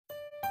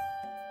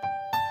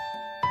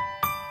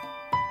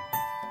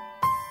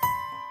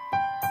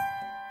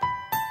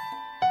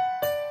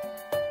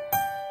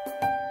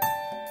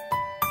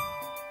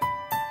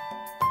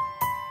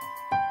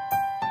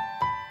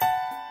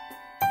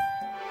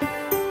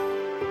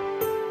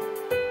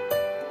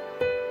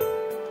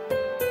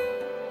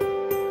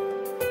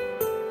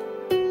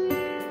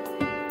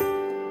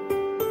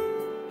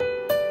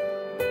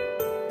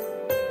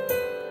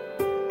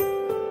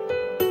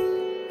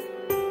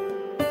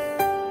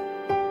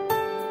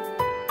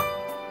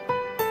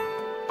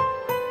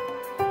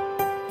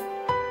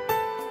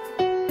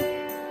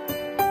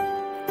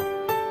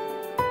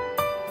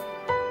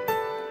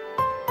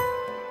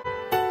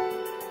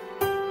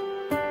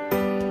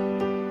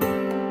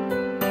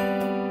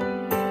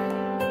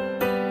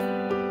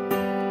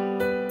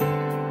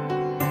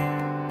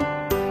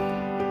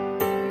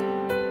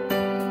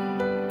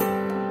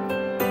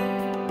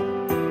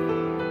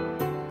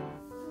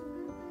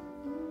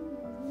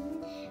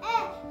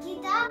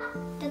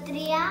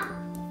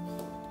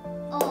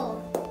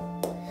Oh,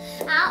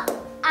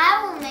 I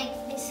will make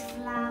this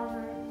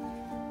flower.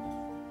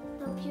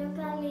 Lo più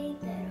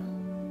calitero.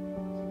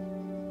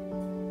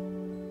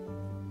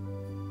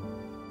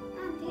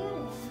 Di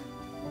ωραία.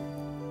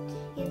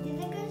 Γιατί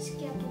δεν κάνεις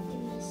και από τη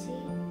μέση.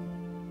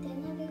 Δεν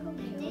είναι λίγο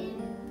πιο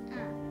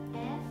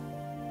ωραία.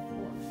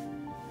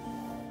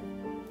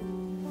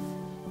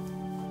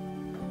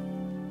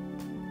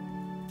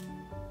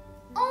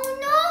 Oh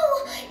no!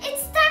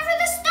 It's time for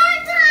the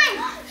start time!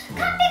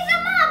 Come pick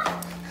them up!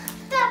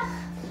 Up.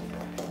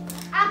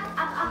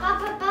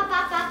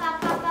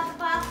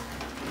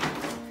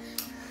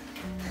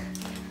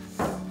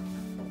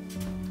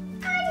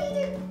 I need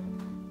to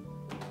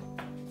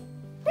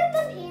put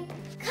them here.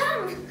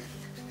 Come!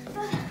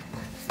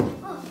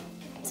 Oh,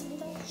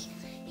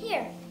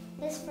 here,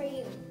 this is for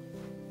you.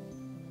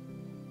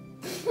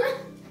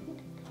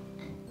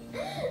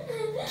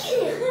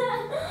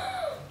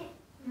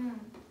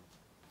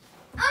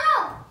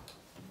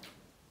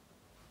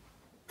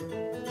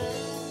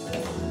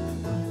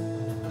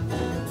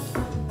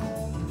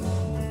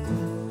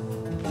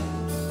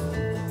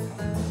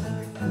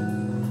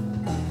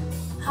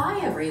 Hi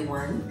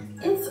everyone,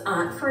 it's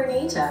Aunt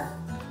Fernita.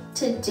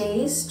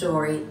 Today's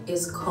story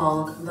is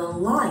called The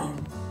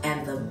Lion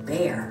and the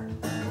Bear.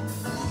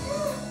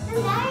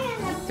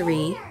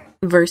 3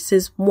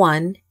 verses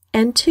 1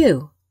 and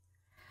 2.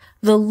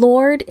 The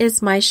Lord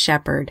is my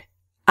shepherd.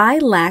 I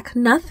lack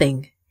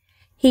nothing.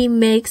 He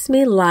makes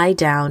me lie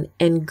down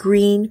in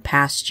green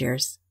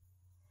pastures.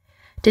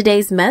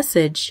 Today's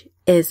message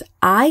is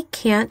I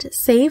can't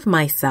save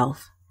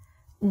myself.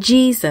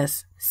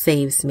 Jesus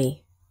saves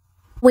me.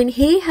 When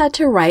he had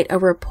to write a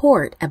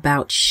report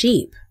about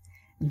sheep,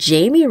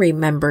 Jamie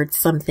remembered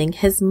something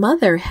his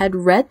mother had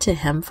read to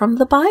him from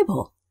the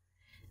Bible.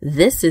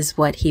 This is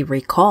what he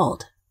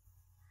recalled.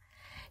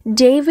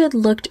 David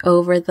looked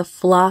over the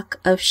flock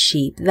of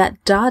sheep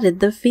that dotted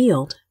the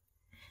field.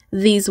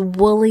 These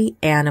woolly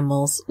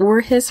animals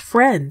were his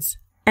friends,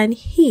 and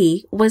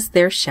he was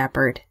their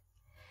shepherd.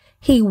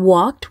 He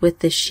walked with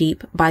the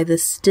sheep by the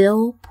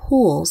still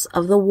pools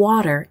of the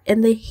water in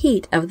the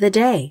heat of the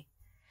day.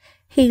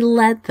 He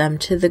led them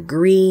to the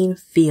green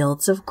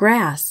fields of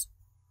grass.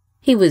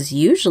 He was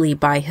usually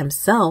by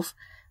himself,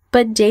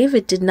 but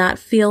David did not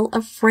feel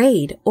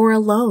afraid or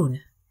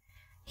alone.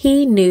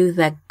 He knew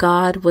that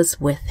God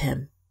was with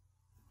him.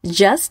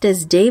 Just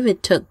as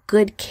David took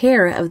good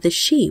care of the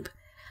sheep,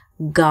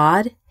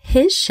 God,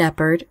 his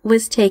shepherd,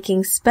 was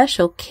taking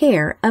special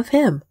care of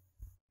him.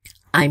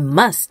 I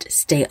must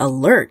stay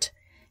alert,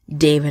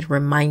 David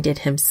reminded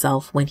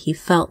himself when he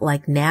felt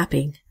like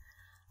napping.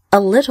 A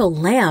little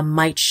lamb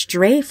might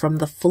stray from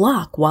the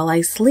flock while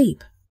I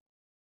sleep.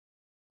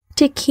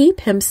 To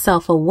keep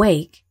himself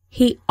awake,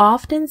 he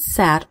often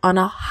sat on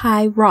a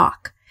high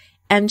rock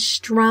and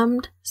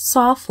strummed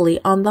softly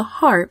on the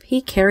harp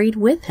he carried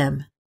with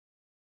him.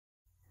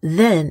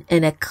 Then,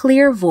 in a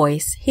clear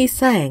voice, he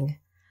sang,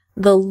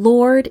 "The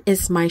Lord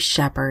is my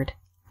shepherd.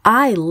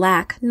 I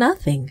lack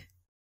nothing."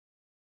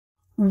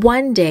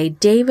 One day,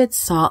 David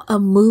saw a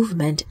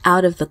movement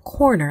out of the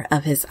corner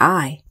of his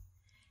eye.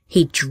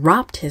 He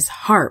dropped his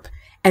harp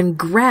and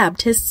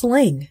grabbed his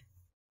sling.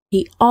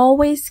 He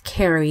always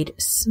carried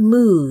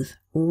smooth,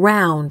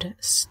 round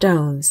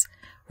stones,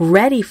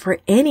 ready for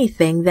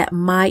anything that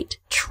might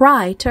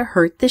try to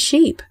hurt the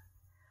sheep.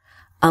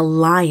 A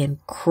lion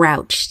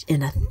crouched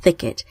in a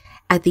thicket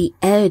at the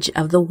edge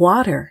of the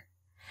water.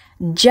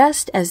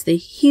 Just as the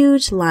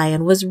huge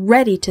lion was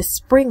ready to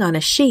spring on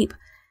a sheep,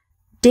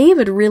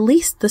 David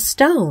released the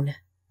stone.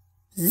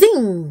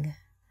 Zing!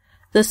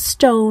 The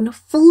stone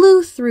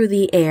flew through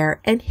the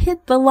air and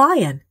hit the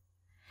lion.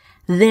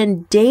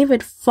 Then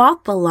David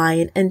fought the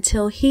lion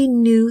until he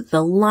knew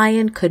the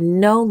lion could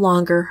no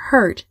longer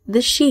hurt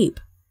the sheep.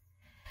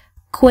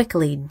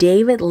 Quickly,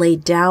 David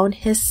laid down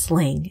his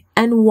sling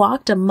and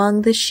walked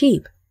among the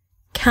sheep,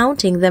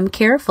 counting them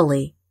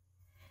carefully.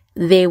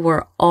 They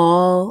were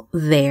all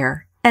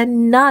there,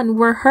 and none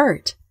were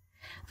hurt.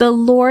 The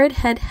Lord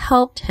had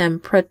helped him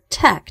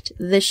protect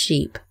the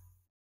sheep.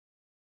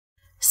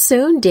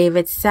 Soon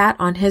David sat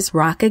on his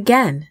rock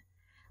again,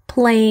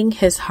 playing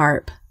his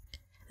harp.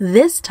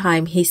 This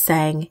time he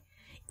sang,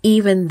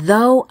 "Even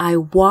though I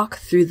walk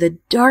through the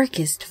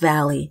darkest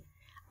valley,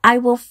 I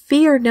will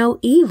fear no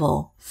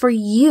evil, for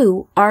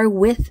you are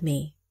with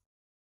me."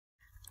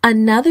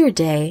 Another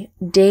day,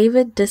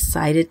 David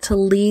decided to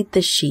lead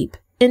the sheep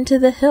into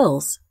the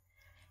hills.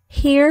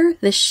 Here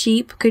the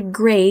sheep could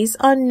graze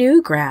on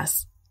new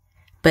grass,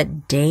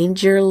 but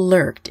danger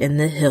lurked in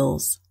the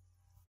hills.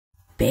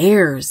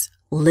 Bears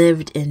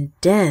lived in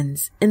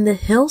dens in the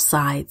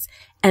hillsides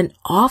and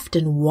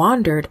often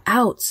wandered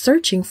out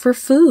searching for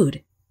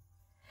food.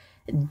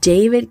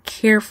 David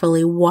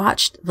carefully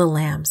watched the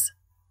lambs.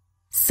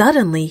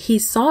 Suddenly he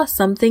saw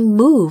something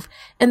move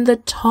in the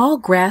tall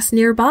grass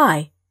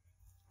nearby.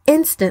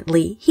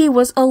 Instantly he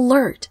was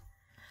alert.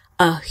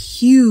 A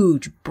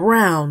huge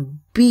brown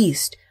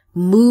beast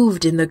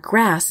moved in the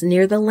grass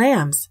near the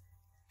lambs.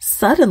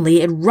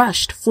 Suddenly it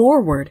rushed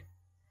forward.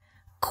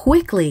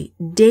 Quickly,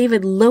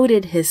 David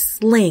loaded his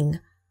sling,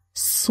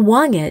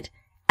 swung it,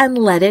 and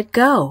let it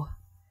go.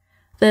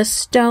 The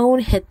stone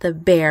hit the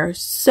bear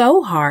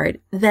so hard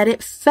that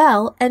it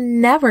fell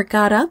and never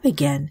got up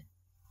again.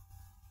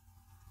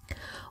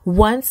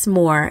 Once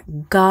more,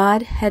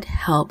 God had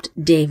helped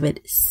David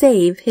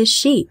save his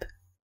sheep.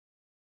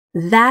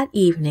 That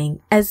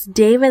evening, as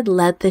David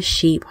led the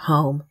sheep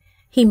home,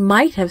 he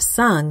might have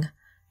sung,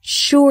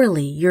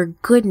 "Surely your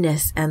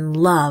goodness and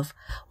love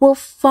will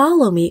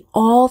follow me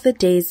all the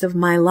days of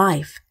my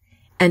life,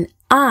 and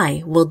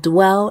I will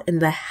dwell in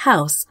the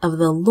house of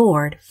the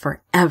Lord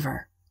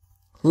forever."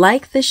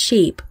 Like the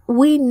sheep,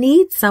 we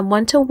need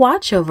someone to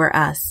watch over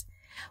us.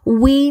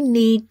 We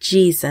need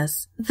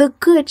Jesus, the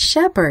Good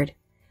Shepherd.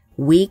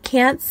 We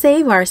can't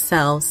save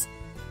ourselves,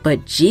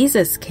 but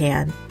Jesus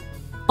can.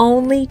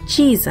 Only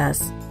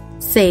Jesus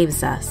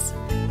saves us.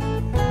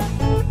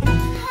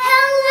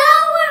 Hello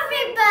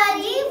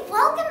everybody!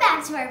 Welcome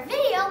back to our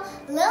video,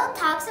 Little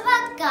Talks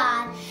About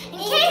God. In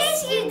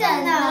case you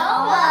don't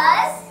know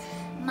us,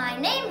 my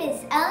name is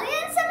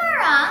Elean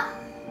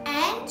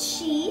and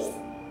she's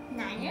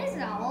 9 years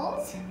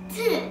old.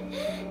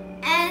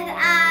 And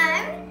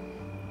I'm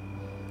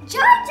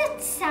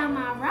Georgette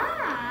Samara.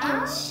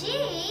 And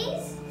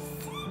she's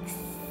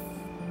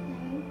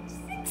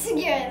 6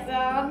 years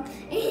old.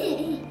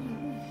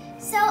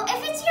 So if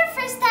it's your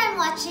first time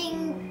watching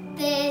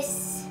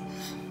this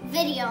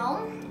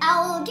video, I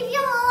will give you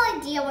a little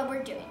idea what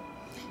we're doing.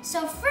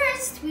 So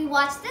first, we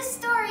watch the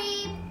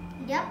story.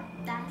 Yep,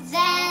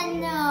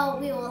 then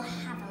we will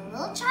have a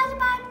little chat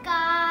about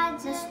God.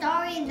 The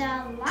story,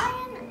 the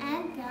lion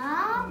and the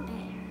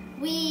bear.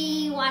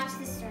 We watched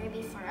the story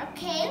before,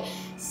 okay?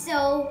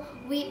 So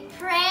we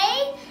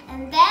pray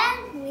and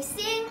then we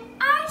sing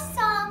our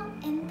song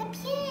in the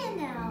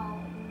piano.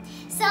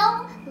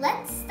 So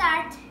let's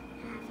start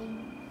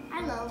having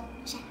our little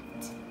chat.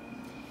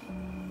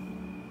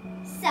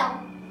 So,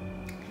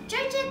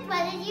 Georgette,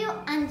 what did you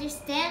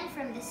understand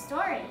from the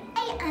story?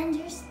 I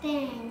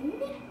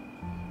understand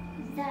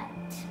that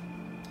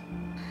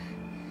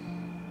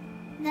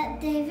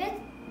David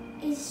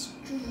is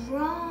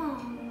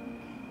strong.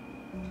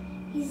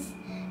 He's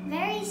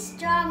very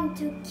strong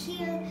to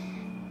kill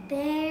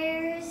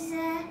bears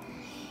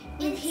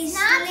with his sling. It's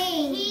not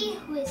he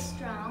who is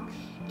strong,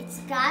 it's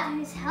God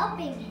who's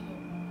helping him.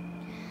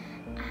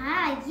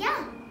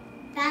 Yeah,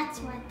 that's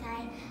what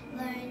I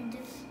learned.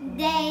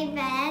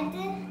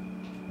 David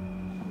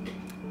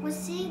was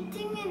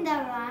sitting in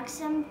the rocks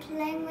and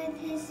playing with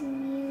his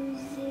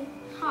music.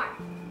 Harp,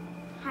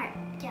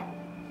 yeah.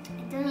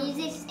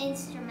 Music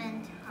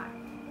instrument, harp.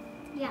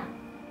 Yeah.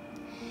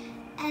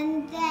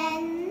 And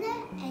then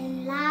a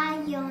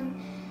lion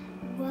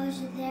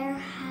was there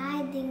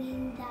hiding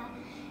in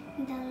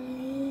the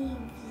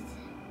leaves.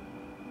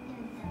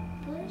 In the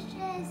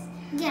bushes.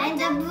 Yeah, in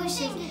the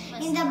bushes.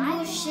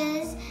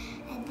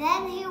 And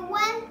then he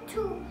went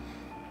to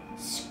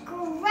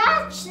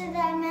scratch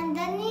them and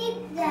then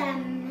eat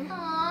them.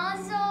 Aw,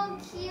 so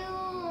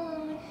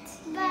cute.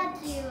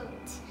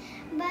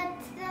 But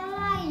the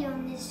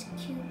lion is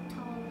cute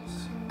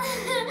also.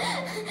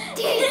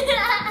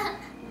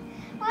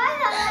 Why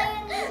the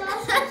lion is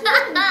also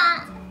cute?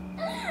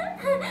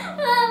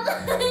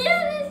 The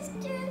lion is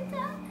cute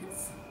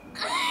also.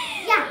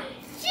 Yeah,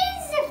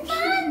 she's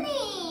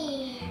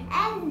funny.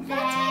 And then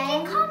let's make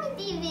a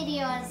comedy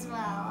video as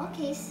well.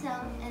 Okay, so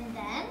and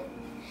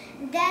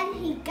then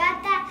he got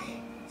the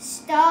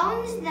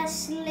stones, the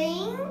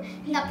sling,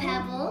 the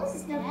pebbles.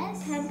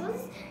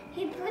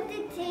 He put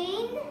it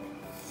in,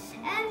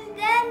 and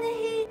then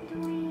he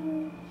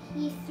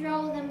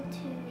threw them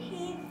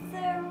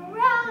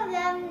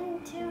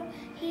to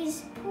his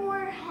poor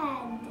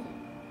head.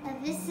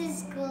 This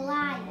is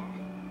Goliath.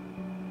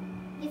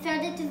 He threw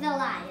it to the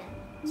lion.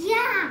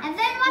 Yeah. And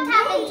then what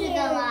happened to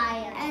the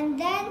lion? And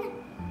then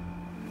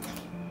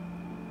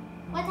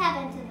what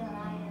happened to the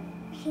lion?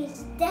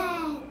 He's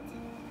dead.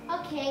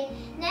 Okay,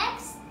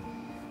 next,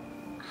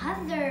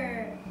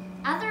 other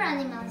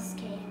animals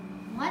came.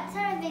 What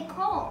are they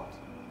called?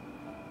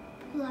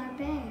 Polar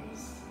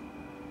bears.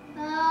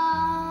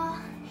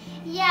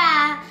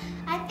 Yeah,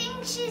 I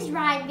think she's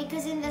right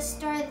because in the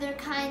story they're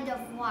kind of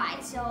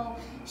white. So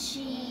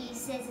she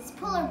says it's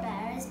polar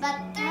bears, but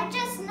they're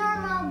just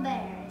normal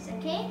bears,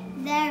 okay?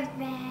 They're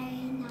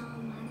very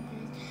normal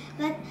bears,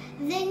 but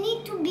they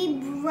need to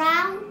be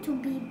brown to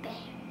be bears.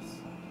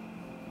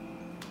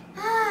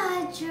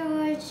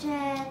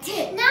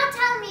 Georgette. Now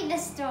tell me the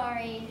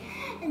story.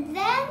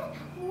 Then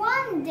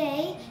one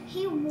day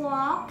he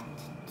walked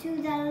to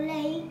the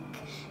lake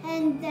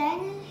and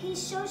then he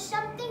saw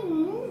something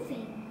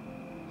moving.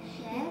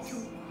 Yes. It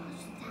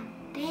was the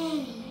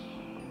bear.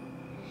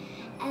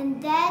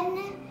 And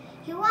then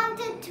he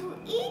wanted to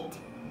eat,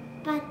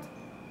 but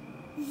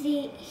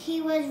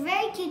he was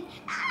very cute.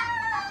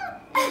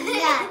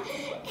 Yeah.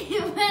 He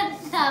was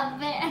the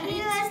bear.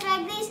 He was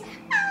like this.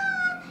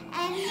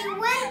 And he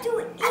went to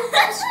eat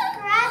and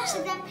scratch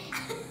them.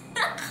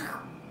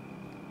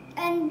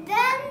 And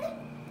then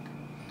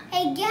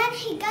again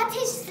he got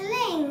his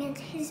sling and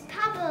his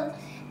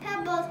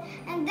pebbles,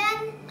 and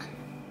then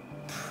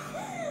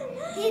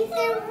he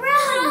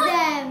threw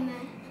them.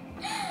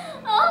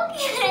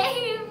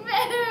 Okay,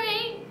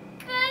 very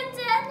good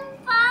and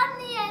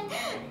funny, and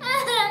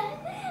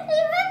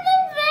even the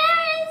bear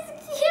is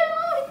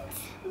cute.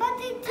 But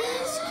it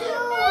is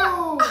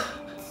cute.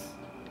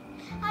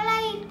 I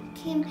like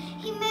him.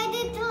 He made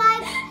it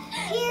like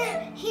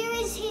here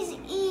is his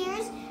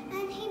ears,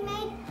 and he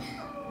made.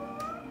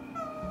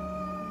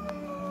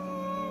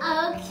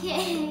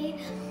 Okay,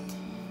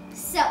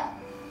 so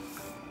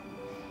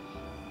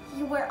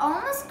you were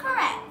almost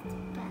correct,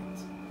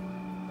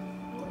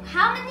 but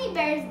how many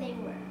bears they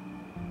were?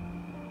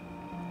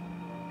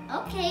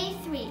 Okay,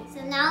 3.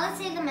 So now let's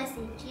say the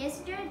message.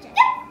 Yes, Georgette?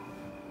 Yep.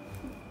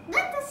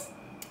 Let us.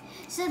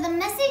 So the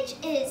message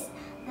is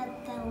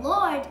that the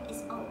Lord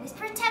is always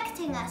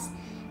protecting us,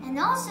 and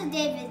also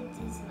David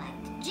is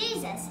like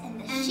Jesus, and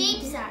the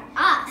sheep are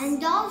us,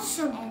 and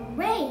also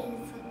brave,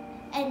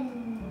 and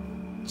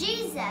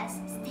Jesus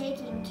is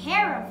taking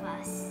care of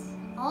us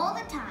all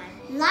the time.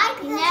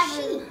 Like the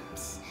sheep.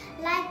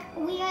 Like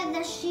we are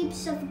the sheep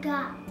of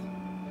God.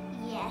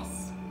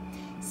 Yes.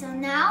 So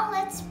now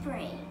let's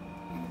pray.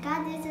 And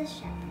God is a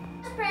shepherd.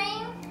 Let's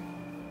pray.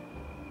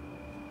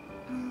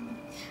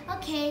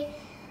 Okay,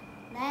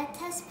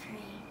 let us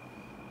pray.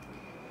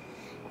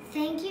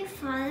 Thank you,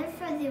 Father,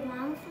 for the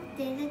wonderful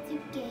day that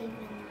you've given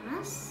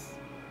us.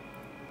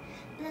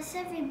 Bless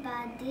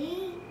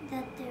everybody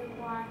that they're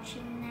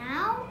watching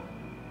now.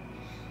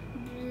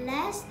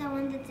 Bless the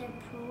one that they're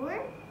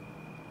poor.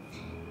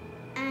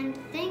 And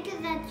thank you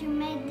that you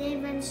made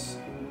David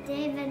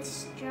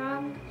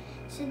strong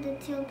so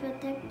that he'll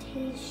protect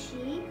his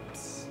sheep.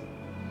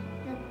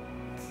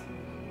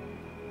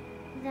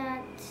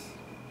 That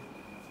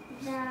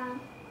the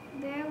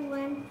bear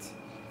went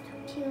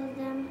to kill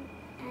them,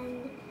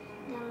 and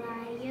the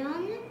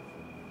lion.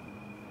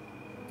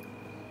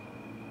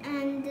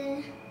 And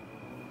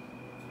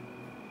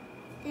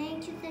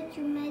thank you that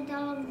you made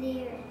all of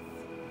the earth.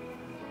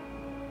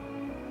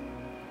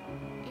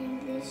 In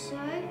this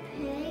I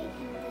pray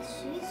in the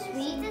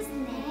sweetest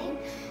name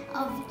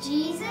of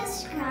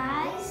Jesus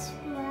Christ.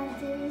 What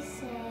do we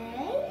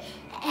say?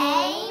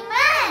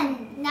 Amen.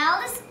 Now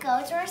let's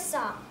go to our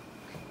song.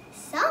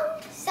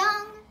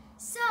 Song.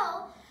 So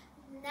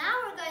now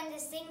we're going to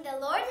sing "The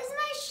Lord is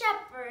my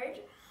shepherd"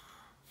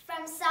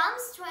 from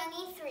Psalms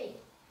 23.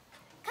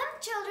 Come,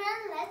 children,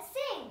 let's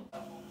sing.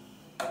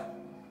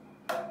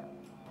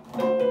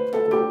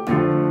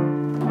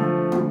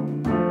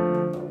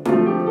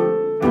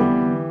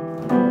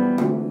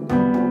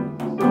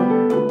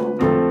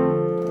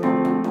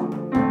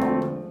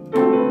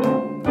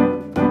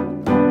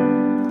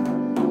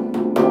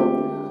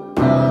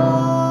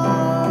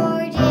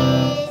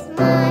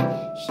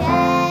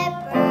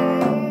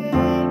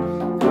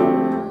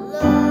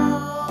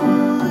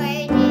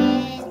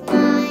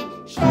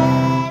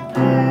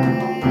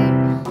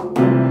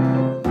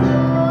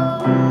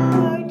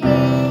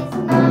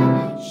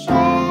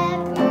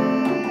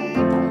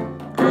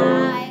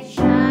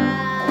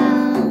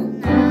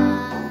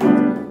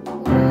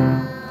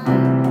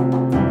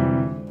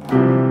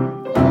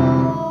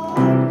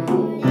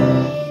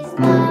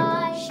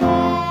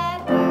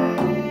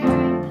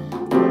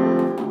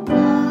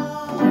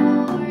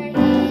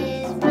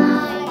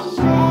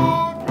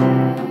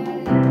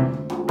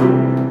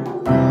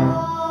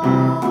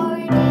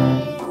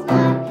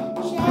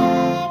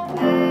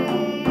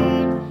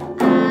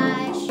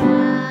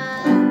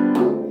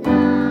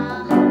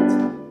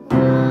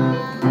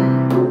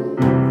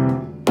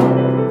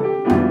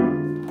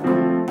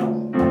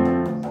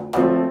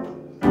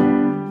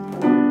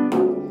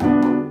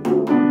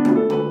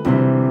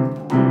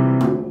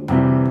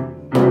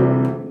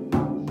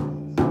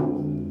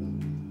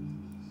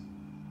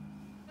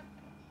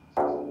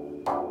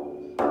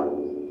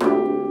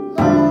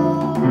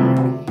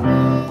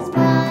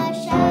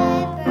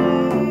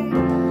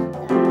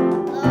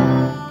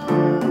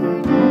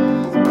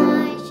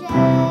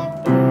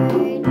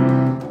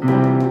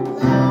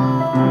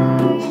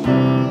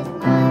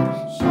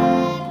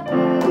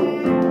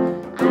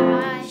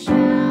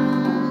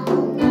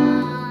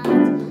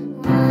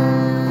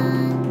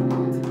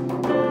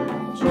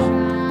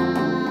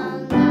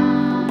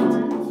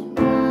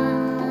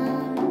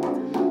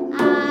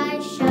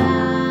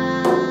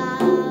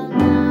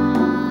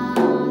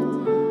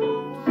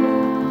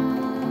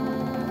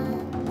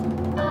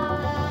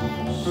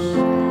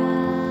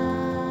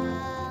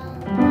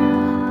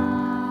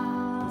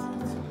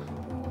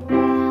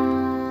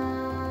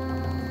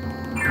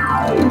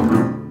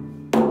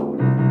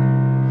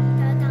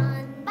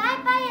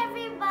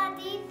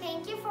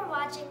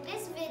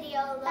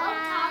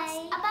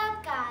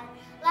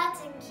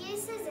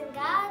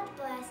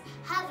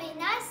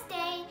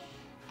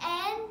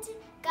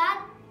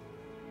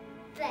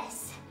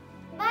 bless.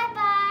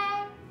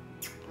 Bye-bye.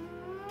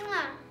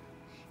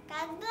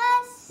 God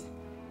bless.